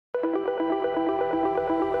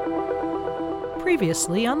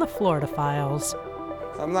Previously on the Florida Files.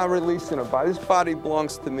 I'm not releasing a body. This body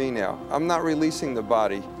belongs to me now. I'm not releasing the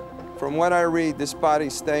body. From what I read, this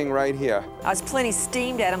body's staying right here. I was plenty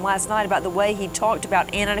steamed at him last night about the way he talked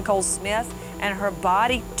about Anna Nicole Smith and her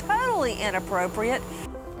body. Totally inappropriate.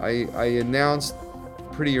 I announced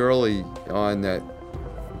pretty early on that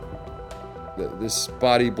this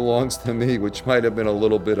body belongs to me, which might have been a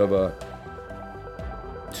little bit of a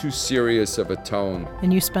too serious of a tone.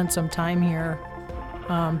 And you spent some time here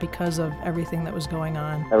because of everything that was going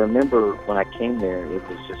on. I remember when I came there, it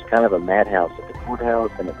was just kind of a madhouse at the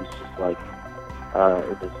courthouse, and it was just like,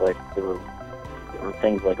 there were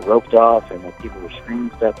things like roped off, and like people were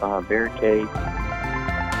screaming stuff behind barricades.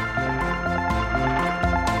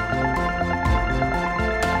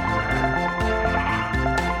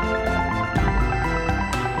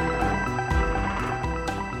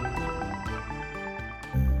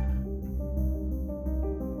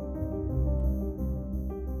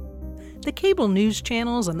 The cable news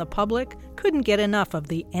channels and the public couldn't get enough of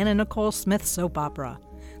the Anna Nicole Smith soap opera.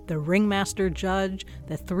 The ringmaster judge,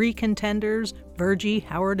 the three contenders, Virgie,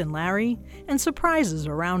 Howard, and Larry, and surprises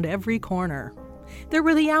around every corner. There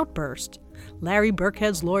were the outbursts. Larry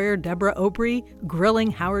Birkhead's lawyer, Deborah Opry,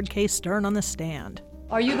 grilling Howard K. Stern on the stand.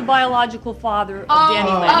 Are you the biological father of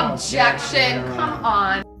Dannielynn? Objection, come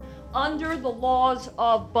on. Under the laws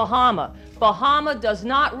of Bahamas, Bahama does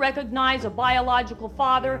not recognize a biological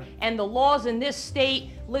father, and the laws in this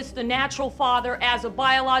state list the natural father as a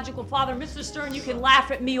biological father. Mr. Stern, you can laugh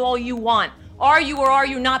at me all you want. Are you or are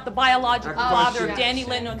you not the biological father of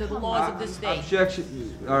Dannielynn under the laws of this state?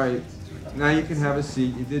 Objection. All right. Now you can have a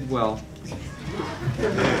seat. You did well.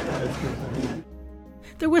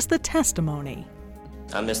 There was the testimony.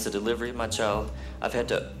 I missed the delivery of my child. I've had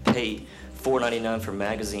to pay $4.99 for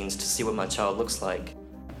magazines to see what my child looks like.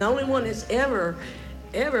 The only one that's ever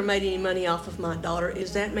made any money off of my daughter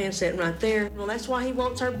is that man sitting right there. Well, that's why he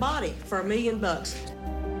wants her body for $1 million.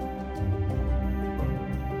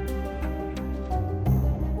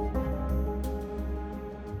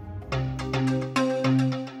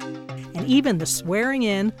 And even the swearing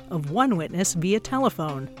in of one witness via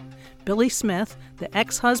telephone. Billy Smith, the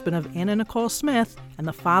ex-husband of Anna Nicole Smith and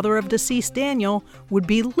the father of deceased Daniel, would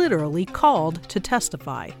be literally called to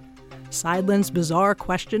testify. Seidlin's bizarre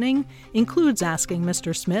questioning includes asking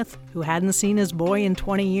Mr. Smith, who hadn't seen his boy in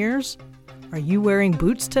 20 years, "Are you wearing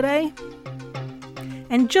boots today?"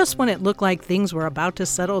 And just when it looked like things were about to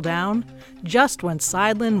settle down, just when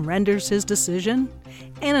Seidlin renders his decision,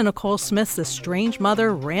 Anna Nicole Smith's estranged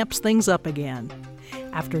mother ramps things up again.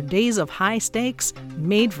 After days of high stakes,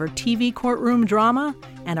 made-for-TV courtroom drama,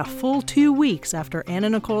 and a full 2 weeks after Anna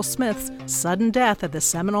Nicole Smith's sudden death at the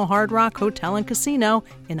Seminole Hard Rock Hotel and Casino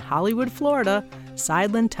in Hollywood, Florida,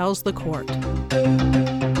 Seidlin tells the court.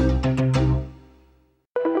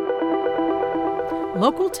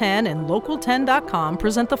 Local 10 and Local10.com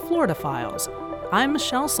present the Florida Files. I'm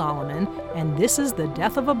Michelle Solomon, and this is The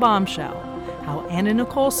Death of a Bombshell, how Anna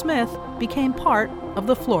Nicole Smith became part of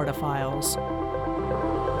the Florida Files.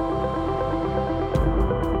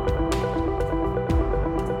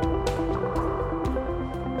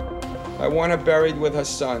 I want her buried with her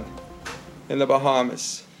son in the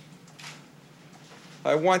Bahamas.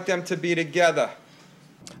 I want them to be together.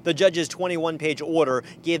 The judge's 21-page order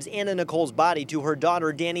gives Anna Nicole's body to her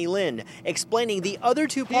daughter, Dannielynn, explaining the other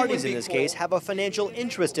two parties in this case have a financial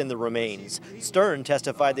interest in the remains. Stern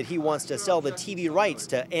testified that he wants to sell the TV rights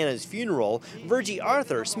to Anna's funeral. Virgie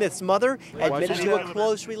Arthur, Smith's mother, admitted to a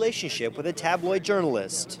close relationship with a tabloid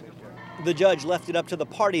journalist. The judge left it up to the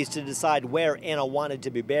parties to decide where Anna wanted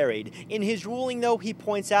to be buried. In his ruling, though, he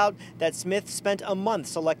points out that Smith spent a month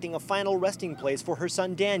selecting a final resting place for her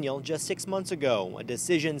son Daniel just 6 months ago, a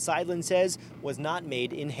decision Seidlin says was not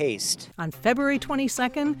made in haste. On February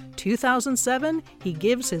 22, 2007, he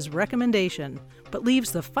gives his recommendation, but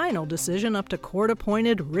leaves the final decision up to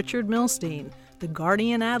court-appointed Richard Milstein, the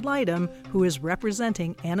guardian ad litem who is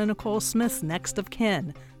representing Anna Nicole Smith's next of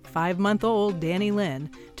kin, 5-month-old Dannielynn,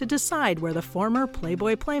 to decide where the former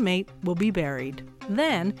Playboy playmate will be buried.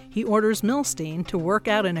 Then, he orders Milstein to work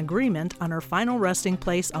out an agreement on her final resting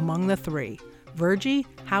place among the three, Virgie,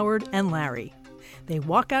 Howard, and Larry. They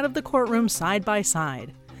walk out of the courtroom side by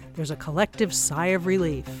side. There's a collective sigh of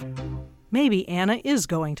relief. Maybe Anna is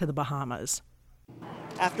going to the Bahamas.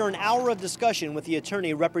 After an hour of discussion with the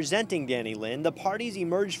attorney representing Dannielynn, the parties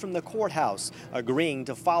emerged from the courthouse, agreeing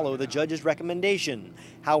to follow the judge's recommendation.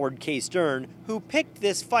 Howard K. Stern, who picked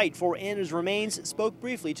this fight for Anna's remains, spoke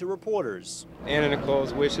briefly to reporters. Anna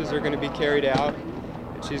Nicole's wishes are going to be carried out.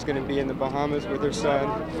 She's going to be in the Bahamas with her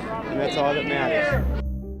son, and that's all that matters.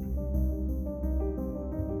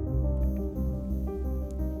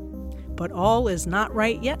 But all is not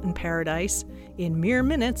right yet in paradise. In mere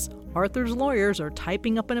minutes, Arthur's lawyers are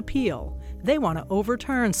typing up an appeal. They want to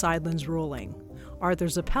overturn Seidlin's ruling.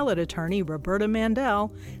 Arthur's appellate attorney, Roberta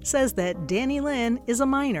Mandel, says that Dannielynn is a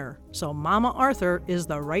minor, so Mama Arthur is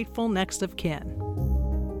the rightful next of kin.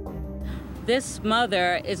 This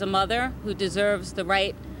mother is a mother who deserves the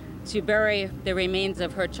right to bury the remains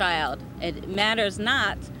of her child. It matters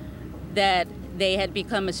not that they had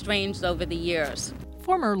become estranged over the years.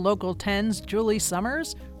 Former Local 10's Julie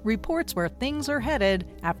Summers reports where things are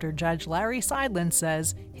headed after Judge Larry Seidlin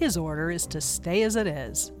says his order is to stay as it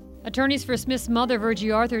is. Attorneys for Smith's mother, Virgie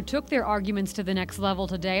Arthur, took their arguments to the next level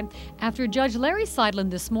today after Judge Larry Seidlin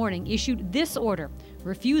this morning issued this order,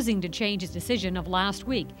 refusing to change his decision of last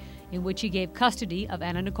week, in which he gave custody of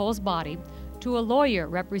Anna Nicole's body to a lawyer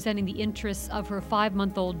representing the interests of her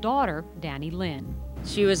 5-month-old daughter, Dannielynn.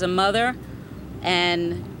 She was a mother,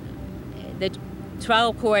 and the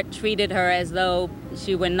trial court treated her as though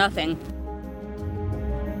she were nothing.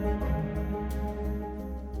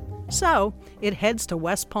 So, it heads to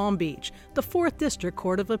West Palm Beach, the 4th District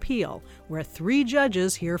Court of Appeal, where 3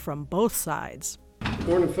 judges hear from both sides.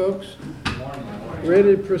 Morning, folks.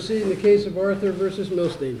 Ready to proceed in the case of Arthur versus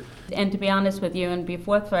Milstein. And to be honest with you and be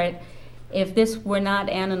forthright, if this were not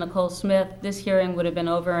Anna Nicole Smith, this hearing would have been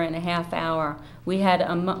over in a half hour. We have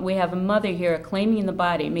a mother here claiming the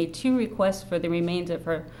body, made 2 requests for the remains of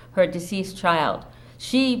her deceased child.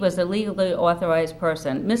 She was a legally authorized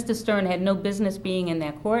person. Mr. Stern had no business being in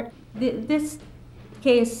that court. This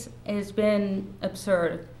case has been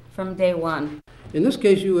absurd from day one. In this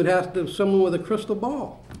case, you would have to have someone with a crystal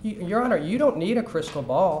ball. Your Honor, you don't need a crystal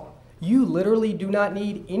ball. You literally do not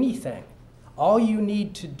need anything. All you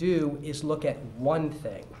need to do is look at one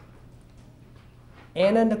thing.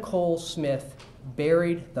 Anna Nicole Smith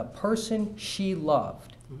buried the person she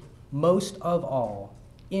loved, most of all,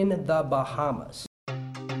 in the Bahamas.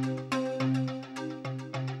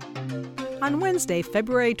 On Wednesday,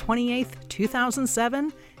 February 28,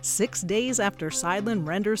 2007, 6 days after Seidlin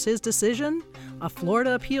renders his decision, a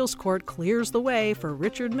Florida appeals court clears the way for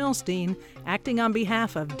Richard Milstein, acting on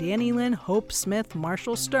behalf of Dannielynn Hope Smith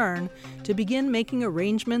Marshall Stern, to begin making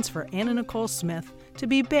arrangements for Anna Nicole Smith to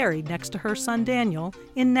be buried next to her son Daniel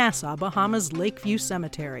in Nassau, Bahamas Lakeview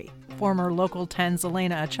Cemetery. Former Local 10's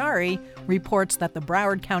Elena Achari reports that the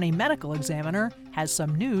Broward County Medical Examiner has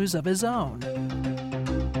some news of his own.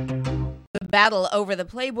 The battle over the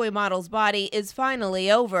Playboy model's body is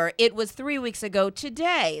finally over. It was 3 weeks ago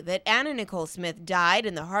today that Anna Nicole Smith died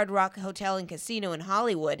in the Hard Rock Hotel and Casino in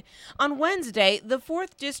Hollywood. On Wednesday, the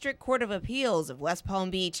 4th District Court of Appeals of West Palm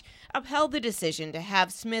Beach upheld the decision to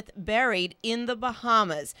have Smith buried in the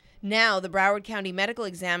Bahamas. Now, the Broward County Medical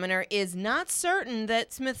Examiner is not certain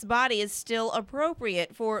that Smith's body is still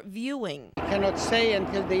appropriate for viewing. I cannot say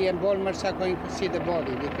until the embalmers are going to see the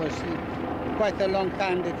body because quite a long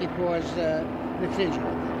time that it was refrigerated.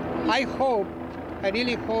 I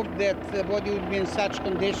really hope that the body would be in such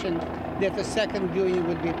condition that a second viewing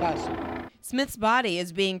would be possible. Smith's body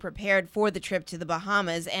is being prepared for the trip to the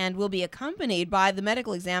Bahamas and will be accompanied by the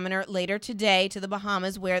medical examiner later today to the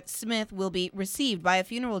Bahamas, where Smith will be received by a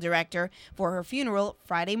funeral director for her funeral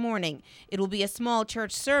Friday morning. It will be a small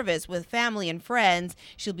church service with family and friends.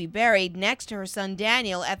 She'll be buried next to her son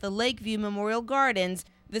Daniel at the Lakeview Memorial Gardens,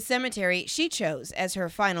 the cemetery she chose as her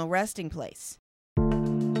final resting place.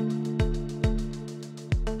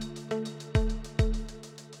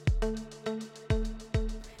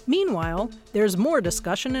 Meanwhile, there's more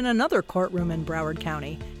discussion in another courtroom in Broward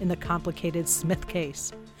County in the complicated Smith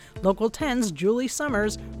case. Local 10's Julie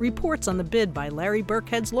Summers reports on the bid by Larry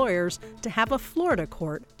Birkhead's lawyers to have a Florida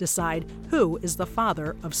court decide who is the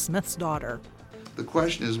father of Smith's daughter. The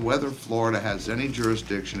question is whether Florida has any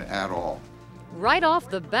jurisdiction at all. Right off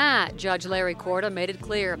the bat, Judge Larry Corda made it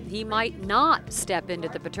clear he might not step into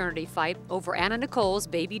the paternity fight over Anna Nicole's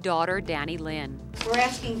baby daughter, Dannielynn. We're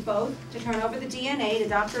asking both to turn over the DNA to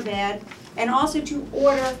Dr. Badd and also to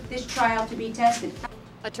order this child to be tested.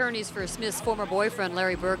 Attorneys for Smith's former boyfriend,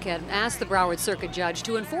 Larry Birkhead, asked the Broward Circuit Judge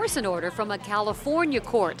to enforce an order from a California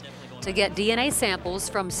court to get DNA samples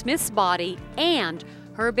from Smith's body and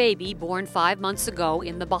her baby born 5 months ago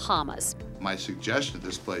in the Bahamas. My suggestion to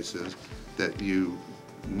this place is that you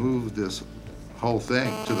move this whole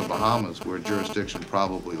thing to the Bahamas, where jurisdiction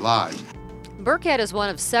probably lies. Birkhead is one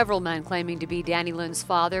of several men claiming to be Dannielynn's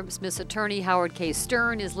father. Smith's attorney, Howard K.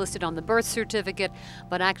 Stern, is listed on the birth certificate,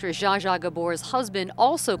 but actress Zsa Zsa Gabor's husband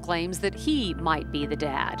also claims that he might be the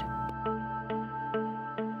dad.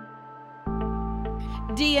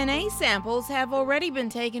 DNA samples have already been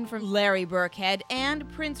taken from Larry Birkhead and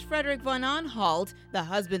Prince Frederick von Anhalt, the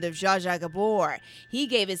husband of Zsa Zsa Gabor. He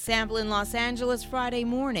gave his sample in Los Angeles Friday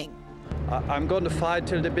morning. I'm going to fight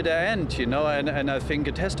till the bitter end, you know, and I think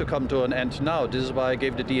it has to come to an end now. This is why I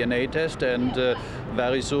gave the DNA test, and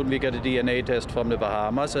very soon we get a DNA test from the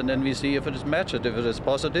Bahamas, and then we see if it is matched. If it is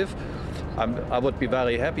positive, I would be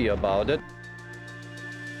very happy about it.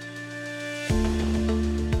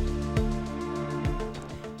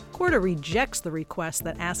 Court rejects the request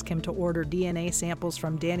that asked him to order DNA samples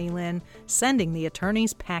from Dannielynn, sending the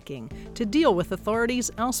attorneys packing to deal with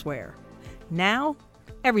authorities elsewhere. Now,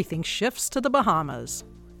 everything shifts to the Bahamas.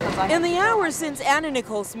 In the hours since Anna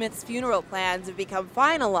Nicole Smith's funeral plans have become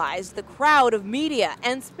finalized, the crowd of media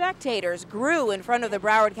and spectators grew in front of the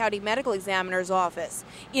Broward County Medical Examiner's office.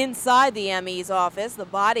 Inside the ME's office, the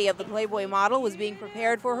body of the Playboy model was being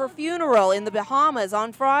prepared for her funeral in the Bahamas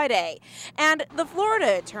on Friday. And the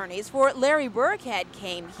Florida attorneys for Larry Birkhead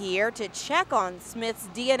came here to check on Smith's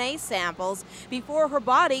DNA samples before her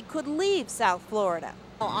body could leave South Florida.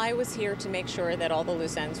 I was here to make sure that all the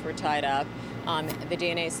loose ends were tied up. The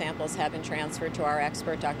DNA samples have been transferred to our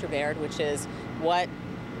expert, Dr. Baird, which is what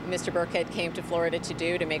Mr. Birkhead came to Florida to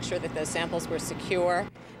do, to make sure that those samples were secure.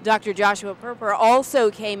 Dr. Joshua Perper also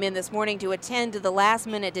came in this morning to attend to the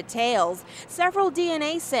last-minute details. Several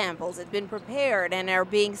DNA samples had been prepared and are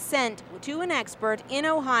being sent to an expert in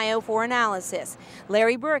Ohio for analysis.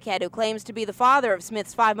 Larry Birkhead, who claims to be the father of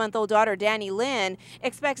Smith's 5-month-old daughter Dannielynn,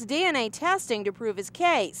 expects DNA testing to prove his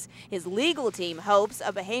case. His legal team hopes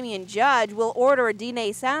a Bahamian judge will order a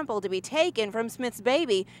DNA sample to be taken from Smith's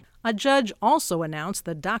baby. A judge also announced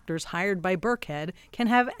that doctors hired by Birkhead can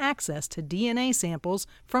have access to DNA samples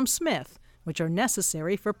from Smith, which are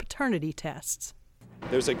necessary for paternity tests.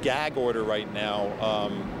 There's a gag order right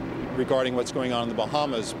now regarding what's going on in the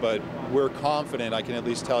Bahamas, but we're confident, I can at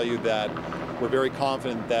least tell you that we're very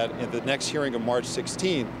confident that in the next hearing of March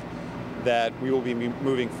 16th, that we will be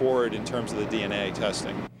moving forward in terms of the DNA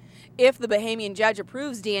testing. If the Bahamian judge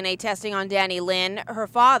approves DNA testing on Dannielynn, her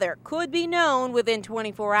father could be known within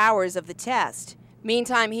 24 hours of the test.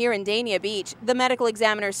 Meantime, here in Dania Beach, the medical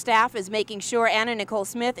examiner's staff is making sure Anna Nicole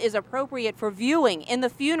Smith is appropriate for viewing in the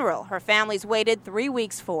funeral her family's waited 3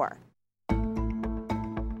 weeks for.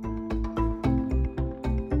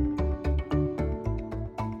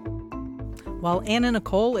 While Anna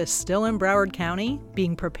Nicole is still in Broward County,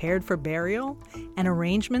 being prepared for burial, and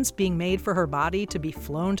arrangements being made for her body to be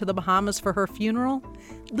flown to the Bahamas for her funeral,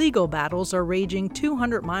 legal battles are raging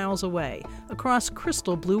 200 miles away across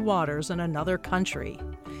crystal blue waters in another country.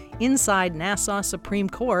 Inside Nassau Supreme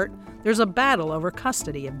Court, there's a battle over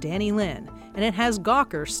custody of Dannielynn, and it has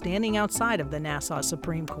gawkers standing outside of the Nassau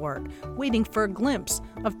Supreme Court, waiting for a glimpse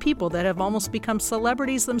of people that have almost become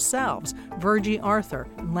celebrities themselves, Virgie Arthur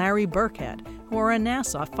and Larry Birkhead, who are in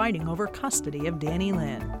Nassau fighting over custody of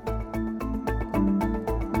Dannielynn.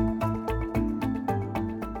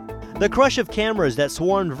 The crush of cameras that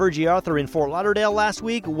swarmed Virgie Arthur in Fort Lauderdale last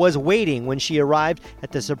week was waiting when she arrived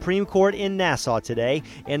at the Supreme Court in Nassau today.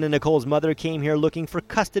 Anna Nicole's mother came here looking for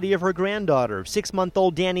custody of her granddaughter,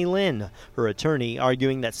 6-month-old Dannielynn. Her attorney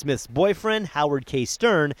arguing that Smith's boyfriend, Howard K.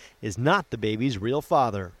 Stern, is not the baby's real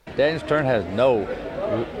father. Danny Stern has no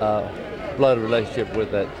blood relationship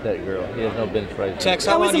with that girl. He has no business relationship. Tex,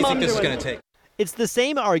 how long do you think this is going to take? It's the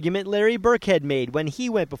same argument Larry Birkhead made when he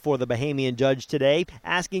went before the Bahamian judge today,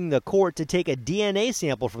 asking the court to take a DNA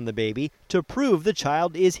sample from the baby to prove the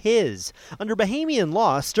child is his. Under Bahamian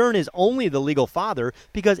law, Stern is only the legal father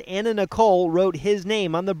because Anna Nicole wrote his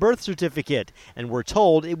name on the birth certificate, and we're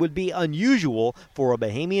told it would be unusual for a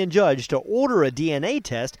Bahamian judge to order a DNA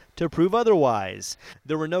test to prove otherwise.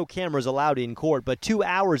 There were no cameras allowed in court, but 2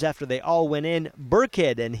 hours after they all went in,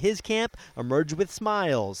 Birkhead and his camp emerged with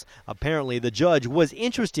smiles. Apparently, the judge was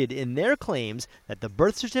interested in their claims that the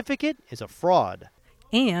birth certificate is a fraud.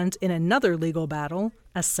 And in another legal battle,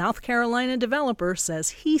 a South Carolina developer says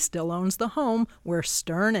he still owns the home where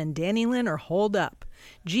Stern and Dannielynn are holed up.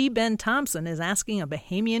 G. Ben Thompson is asking a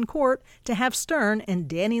Bahamian court to have Stern and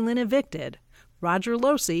Dannielynn evicted. Roger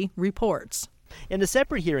Lohse reports. In a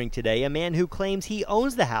separate hearing today, a man who claims he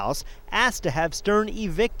owns the house asked to have Stern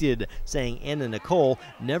evicted, saying Anna Nicole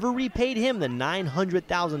never repaid him the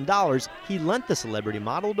 $900,000 he lent the celebrity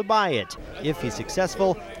model to buy it. If he's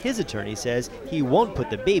successful, his attorney says he won't put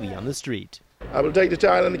the baby on the street. I will take the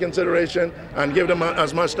child into consideration and give them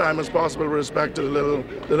as much time as possible with respect to the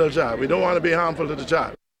little child. We don't want to be harmful to the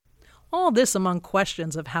child. All this among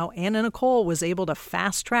questions of how Anna Nicole was able to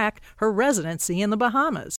fast-track her residency in the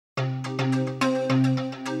Bahamas.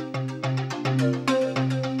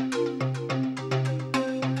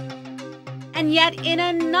 And yet in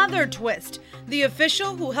another twist, the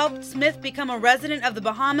official who helped Smith become a resident of the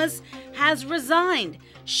Bahamas has resigned.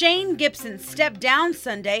 Shane Gibson stepped down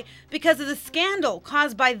Sunday because of the scandal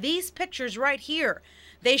caused by these pictures right here.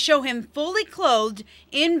 They show him fully clothed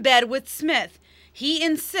in bed with Smith. He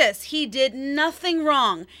insists he did nothing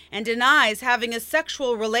wrong and denies having a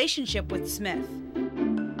sexual relationship with Smith.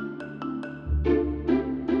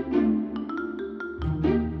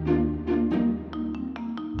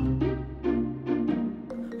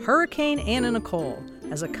 Hurricane Anna Nicole,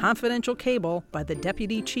 as a confidential cable by the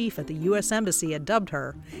deputy chief at the U.S. Embassy had dubbed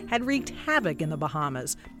her, had wreaked havoc in the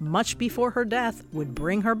Bahamas much before her death would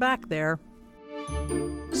bring her back there.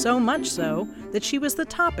 So much so that she was the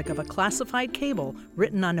topic of a classified cable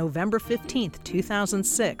written on November 15,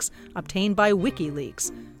 2006, obtained by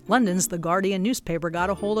WikiLeaks. London's The Guardian newspaper got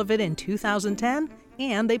a hold of it in 2010,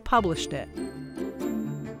 and they published it.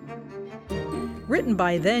 Written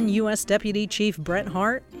by then U.S. Deputy Chief Brett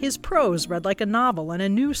Hart, his prose read like a novel and a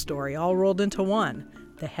news story all rolled into one.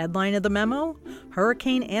 The headline of the memo?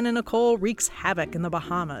 Hurricane Anna Nicole wreaks havoc in the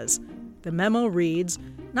Bahamas. The memo reads,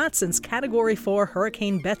 "Not since Category 4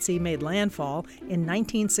 Hurricane Betsy made landfall in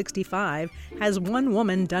 1965 has one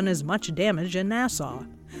woman done as much damage in Nassau.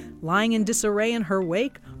 Lying in disarray in her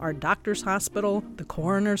wake are Doctors Hospital, the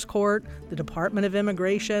Coroner's Court, the Department of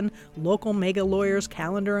Immigration, local mega lawyers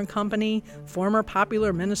Callender and Company, former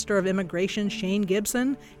popular Minister of Immigration Shane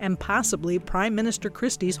Gibson, and possibly Prime Minister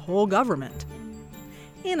Christie's whole government."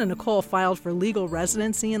 Anna Nicole filed for legal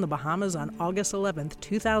residency in the Bahamas on August 11,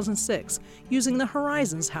 2006, using the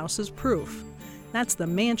Horizons house as proof. That's the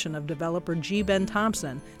mansion of developer G. Ben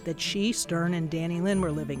Thompson that she, Stern, and Dannielynn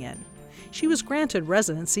were living in. She was granted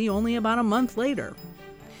residency only about a month later.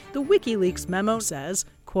 The WikiLeaks memo says,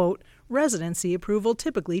 quote, "Residency approval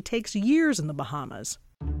typically takes years in the Bahamas."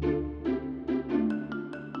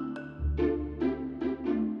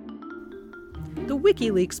 The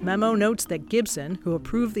WikiLeaks memo notes that Gibson, who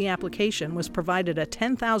approved the application, was provided a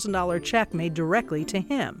 $10,000 check made directly to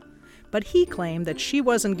him. But he claimed that she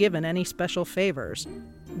wasn't given any special favors.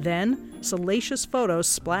 Then, salacious photos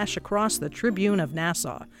splash across the Tribune of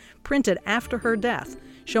Nassau, printed after her death,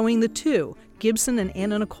 showing the two, Gibson and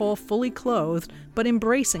Anna Nicole, fully clothed, but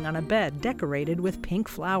embracing on a bed decorated with pink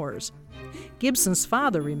flowers. Gibson's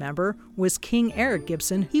father, remember, was King Eric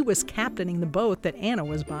Gibson. He was captaining the boat that Anna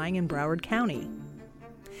was buying in Broward County.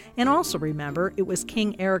 And also remember, it was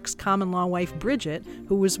King Eric's common-law wife, Bridget,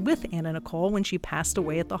 who was with Anna Nicole when she passed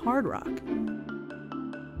away at the Hard Rock.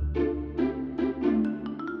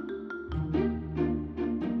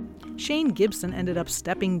 Shane Gibson ended up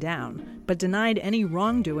stepping down, but denied any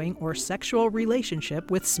wrongdoing or sexual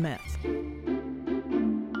relationship with Smith.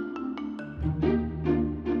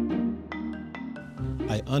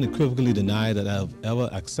 I unequivocally deny that I have ever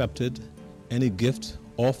accepted any gift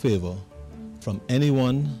or favor from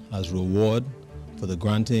anyone as reward for the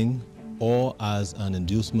granting or as an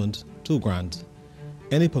inducement to grant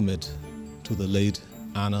any permit to the late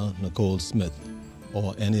Anna Nicole Smith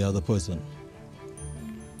or any other person.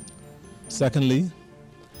 Secondly,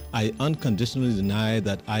 I unconditionally deny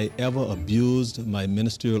that I ever abused my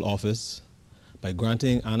ministerial office by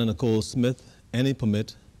granting Anna Nicole Smith any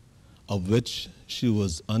permit of which she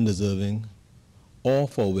was undeserving or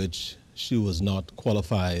for which she was not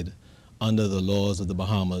qualified under the laws of the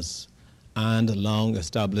Bahamas and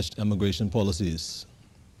long-established immigration policies.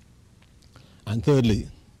 And thirdly,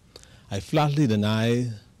 I flatly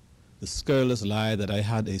deny the scurrilous lie that I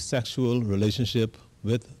had a sexual relationship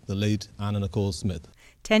with the late Anna Nicole Smith.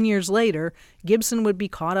 10 years later, Gibson would be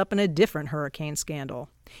caught up in a different hurricane scandal.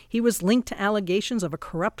 He was linked to allegations of a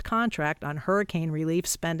corrupt contract on hurricane relief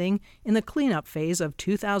spending in the cleanup phase of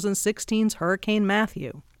 2016's Hurricane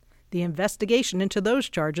Matthew. The investigation into those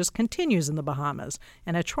charges continues in the Bahamas,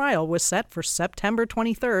 and a trial was set for September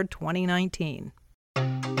 23, 2019.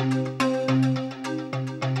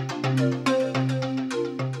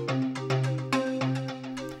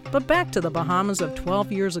 But back to the Bahamas of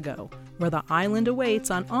 12 years ago, where the island awaits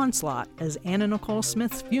on onslaught as Anna Nicole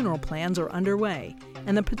Smith's funeral plans are underway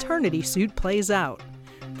and the paternity suit plays out.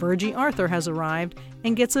 Virgie Arthur has arrived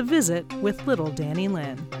and gets a visit with little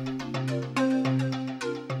Dannielynn.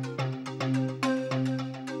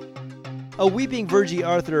 A weeping Virgie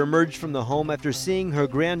Arthur emerged from the home after seeing her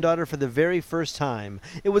granddaughter for the very first time.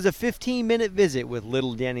 It was a 15-minute visit with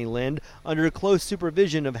little Dannielynn under close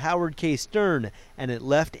supervision of Howard K. Stern, and it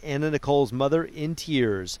left Anna Nicole's mother in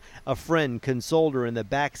tears. A friend consoled her in the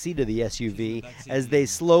back seat of the SUV as they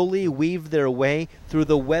slowly weaved their way through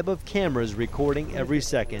the web of cameras recording every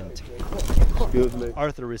second. Excuse me.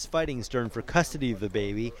 Arthur is fighting Stern for custody of the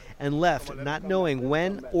baby and left not knowing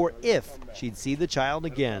when or if she'd see the child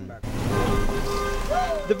again.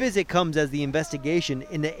 The visit comes as the investigation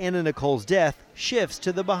into Anna Nicole's death shifts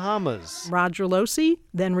to the Bahamas. Roger Lohse,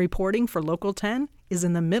 then reporting for Local 10, is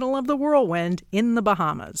in the middle of the whirlwind in the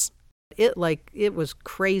Bahamas. It was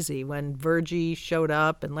crazy when Virgie showed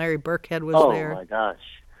up and Larry Birkhead was there. Oh my gosh.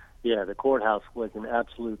 Yeah, the courthouse was an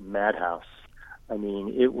absolute madhouse. I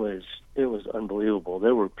mean, it was unbelievable.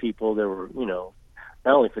 There were people, not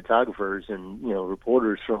only photographers and,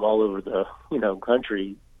 reporters from all over the,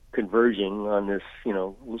 country converging on this,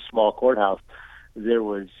 small courthouse. There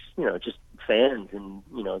was, just fans and,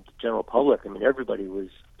 the general public. I mean, everybody was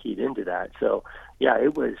keyed into that. So, yeah,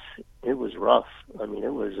 it was rough. I mean,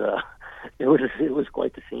 it was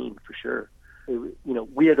quite the scene for sure.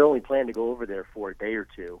 We had only planned to go over there for a day or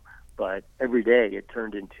two, but every day it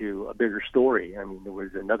turned into a bigger story. I mean, there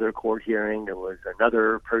was another court hearing, there was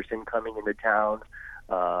another person coming into town.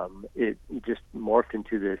 It just morphed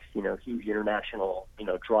into this, huge international,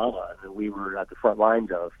 drama that we were at the front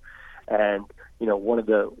lines of. And, one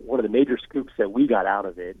of the major scoops that we got out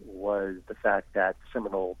of it was the fact that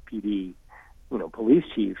Seminole PD, police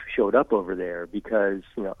chief showed up over there because,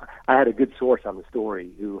 I had a good source on the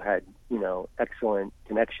story who had, excellent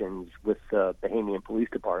connections with the Bahamian Police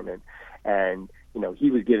Department. And, he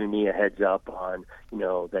was giving me a heads up on,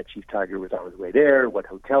 that Chief Tiger was on his way there, what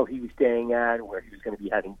hotel he was staying at, where he was going to be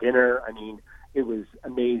having dinner. I mean, it was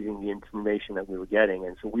amazing, the information that we were getting.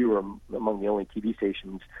 And so we were among the only TV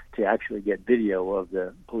stations to actually get video of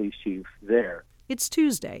the police chief there. It's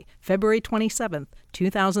Tuesday, February 27th,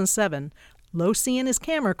 2007. Lohse and his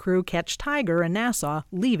camera crew catch Tiger in Nassau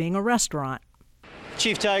leaving a restaurant.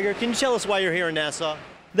 Chief Tiger, can you tell us why you're here in Nassau?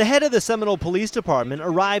 The head of the Seminole Police Department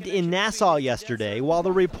arrived in Nassau yesterday while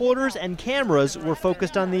the reporters and cameras were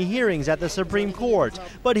focused on the hearings at the Supreme Court.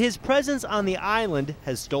 But his presence on the island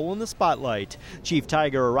has stolen the spotlight. Chief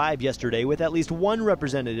Tiger arrived yesterday with at least one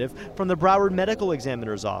representative from the Broward Medical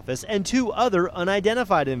Examiner's office and two other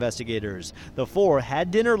unidentified investigators. The four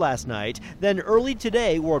had dinner last night, then early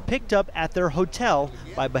today were picked up at their hotel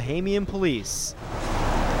by Bahamian police.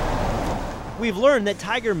 We've learned that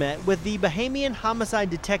Tiger met with the Bahamian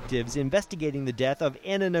homicide detectives investigating the death of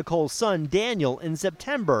Anna Nicole's son, Daniel, in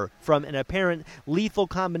September from an apparent lethal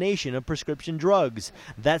combination of prescription drugs.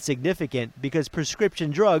 That's significant because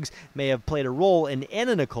prescription drugs may have played a role in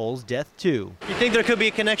Anna Nicole's death, too. You think there could be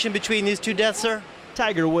a connection between these two deaths, sir?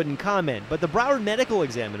 Tiger wouldn't comment, but the Broward Medical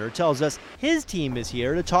Examiner tells us his team is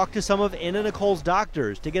here to talk to some of Anna Nicole's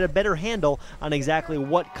doctors to get a better handle on exactly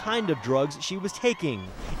what kind of drugs she was taking.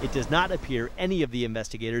 It does not appear any of the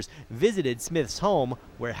investigators visited Smith's home,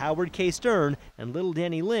 where Howard K. Stern and little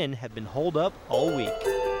Dannielynn have been holed up all week.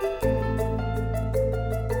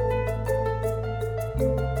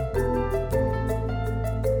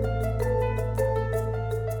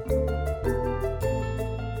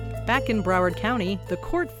 Back in Broward County, the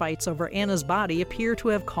court fights over Anna's body appear to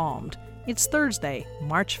have calmed. It's Thursday,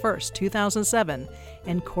 March 1st, 2007,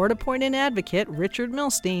 and court-appointed advocate Richard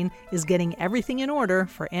Milstein is getting everything in order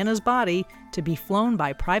for Anna's body to be flown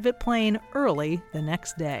by private plane early the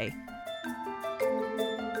next day.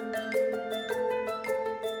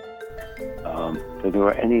 So there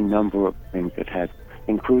were any number of things that had,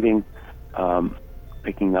 including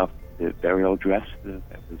picking up the burial dress that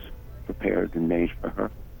was prepared and made for her.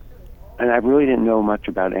 And I really didn't know much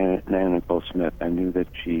about Anna Nicole Smith. I knew that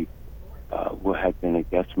she had been a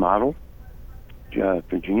guest model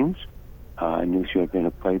for jeans. I knew she had been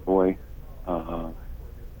a Playboy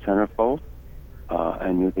centerfold.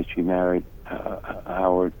 I knew that she married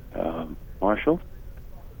Howard Marshall.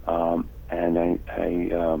 And I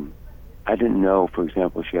didn't know, for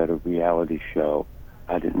example, she had a reality show.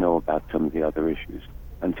 I didn't know about some of the other issues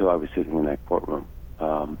until I was sitting in that courtroom.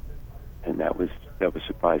 And that was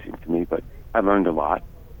surprising to me, but I learned a lot,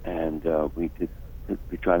 and we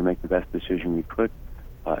tried to make the best decision we could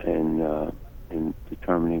in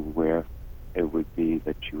determining where it would be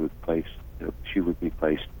that she would be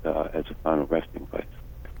placed as a final resting place.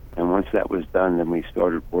 And once that was done, then we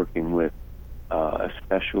started working with a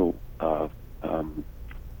special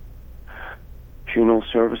funeral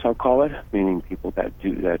service, I'll call it, meaning people that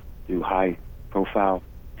do high-profile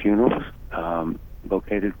funerals.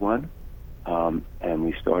 Located one. And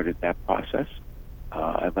we started that process.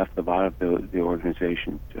 I left a lot of the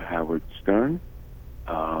organization to Howard Stern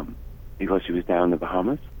because he was down in the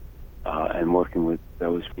Bahamas and working with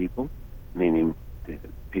those people, meaning the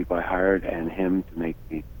people I hired and him to make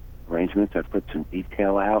the arrangements. I put some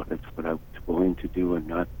detail out. That's what I was willing to do and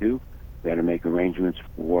not do. We had to make arrangements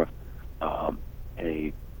for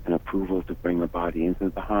a an approval to bring her body into the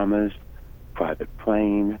Bahamas, private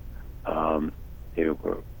plane. There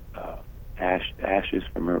were ashes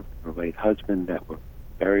from her late husband that were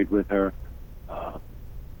buried with her.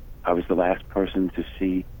 I was the last person to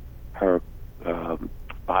see her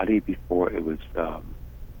body before it was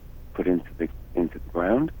put into the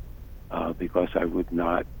ground, because I would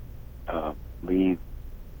not leave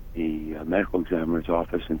the medical examiner's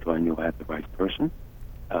office until I knew I had the right person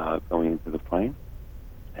going into the plane,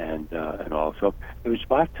 and also there was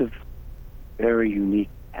lots of very unique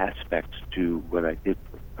aspects to what I did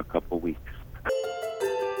for a couple of weeks.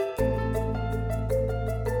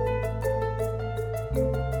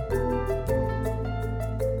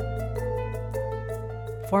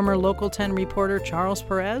 Former Local 10 reporter Charles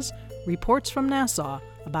Perez reports from Nassau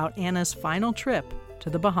about Anna's final trip to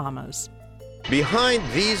the Bahamas. Behind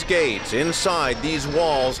these gates, inside these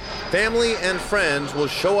walls, family and friends will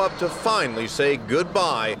show up to finally say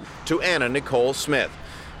goodbye to Anna Nicole Smith.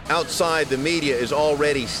 Outside, the media is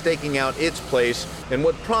already staking out its place in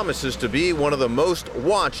what promises to be one of the most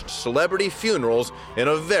watched celebrity funerals in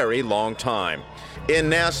a very long time. In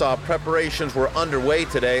Nassau, preparations were underway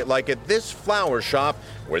today, like at this flower shop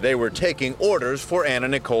where they were taking orders for Anna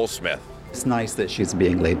Nicole Smith. It's nice that she's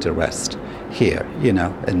being laid to rest here, in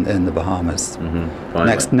the Bahamas,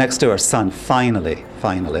 next to her son, finally,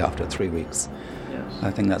 after 3 weeks. Yes.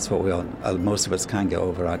 I think that's what most of us can't get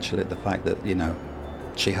over, actually, the fact that,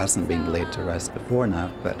 she hasn't been laid to rest before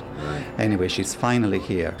now, but anyway, she's finally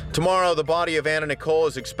here. Tomorrow, the body of Anna Nicole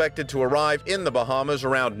is expected to arrive in the Bahamas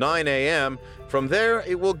around 9 a.m. From there,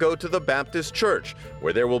 it will go to the Baptist Church,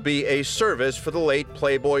 where there will be a service for the late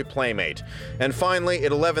Playboy Playmate. And finally,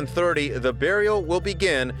 at 11:30, the burial will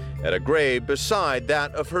begin at a grave beside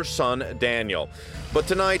that of her son, Daniel. But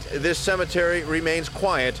tonight, this cemetery remains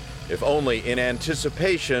quiet, if only in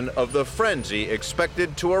anticipation of the frenzy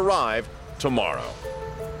expected to arrive tomorrow.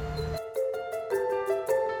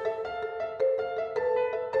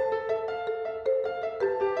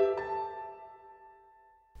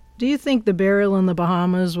 Do you think the burial in the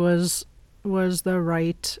Bahamas was the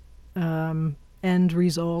right end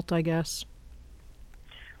result, I guess?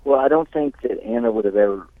 Well, I don't think that Anna would have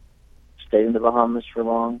ever stayed in the Bahamas for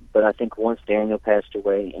long, but I think once Daniel passed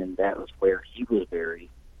away and that was where he was buried,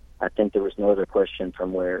 I think there was no other question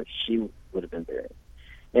from where she would have been buried.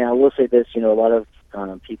 And I will say this, a lot of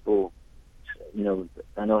people,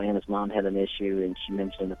 I know Anna's mom had an issue, and she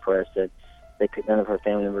mentioned in the press that none of her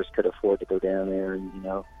family members could afford to go down there, and,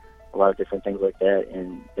 a lot of different things like that,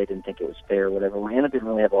 and they didn't think it was fair or whatever. Well, Anna didn't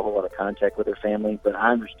really have a whole lot of contact with her family, but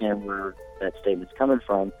I understand where that statement's coming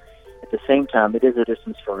from. At the same time, it is a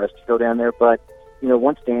distance for us to go down there, but,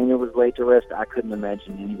 once Daniel was laid to rest, I couldn't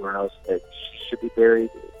imagine anywhere else that she should be buried.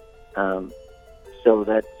 So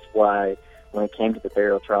that's why when it came to the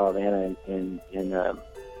burial trial of Anna in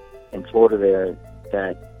Florida there,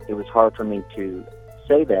 that it was hard for me to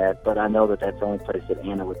say that, but I know that that's the only place that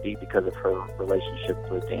Anna would be because of her relationship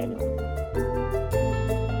with Daniel.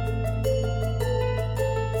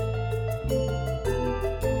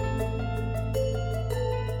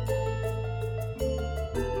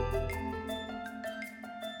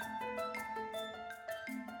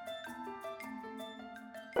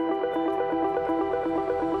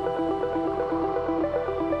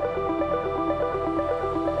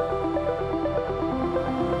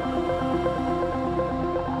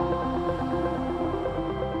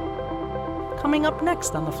 Coming up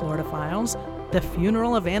next on the Florida Files, the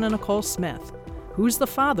funeral of Anna Nicole Smith. Who's the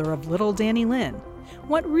father of little Dannielynn?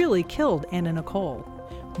 What really killed Anna Nicole?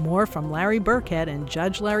 More from Larry Birkhead and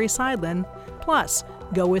Judge Larry Seidlin. Plus,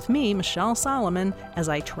 go with me, Michelle Solomon, as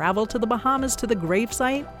I travel to the Bahamas to the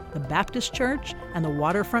gravesite, the Baptist Church, and the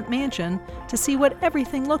waterfront mansion to see what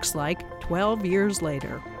everything looks like 12 years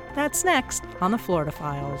later. That's next on the Florida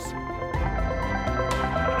Files.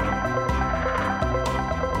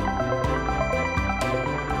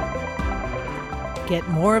 Get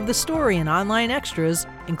more of the story and online extras,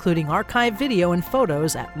 including archive video and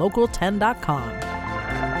photos at local10.com.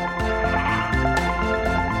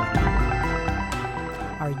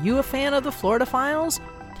 Are you a fan of the Florida Files?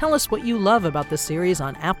 Tell us what you love about the series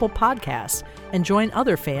on Apple Podcasts and join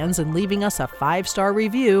other fans in leaving us a 5-star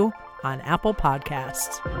review on Apple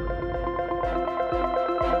Podcasts.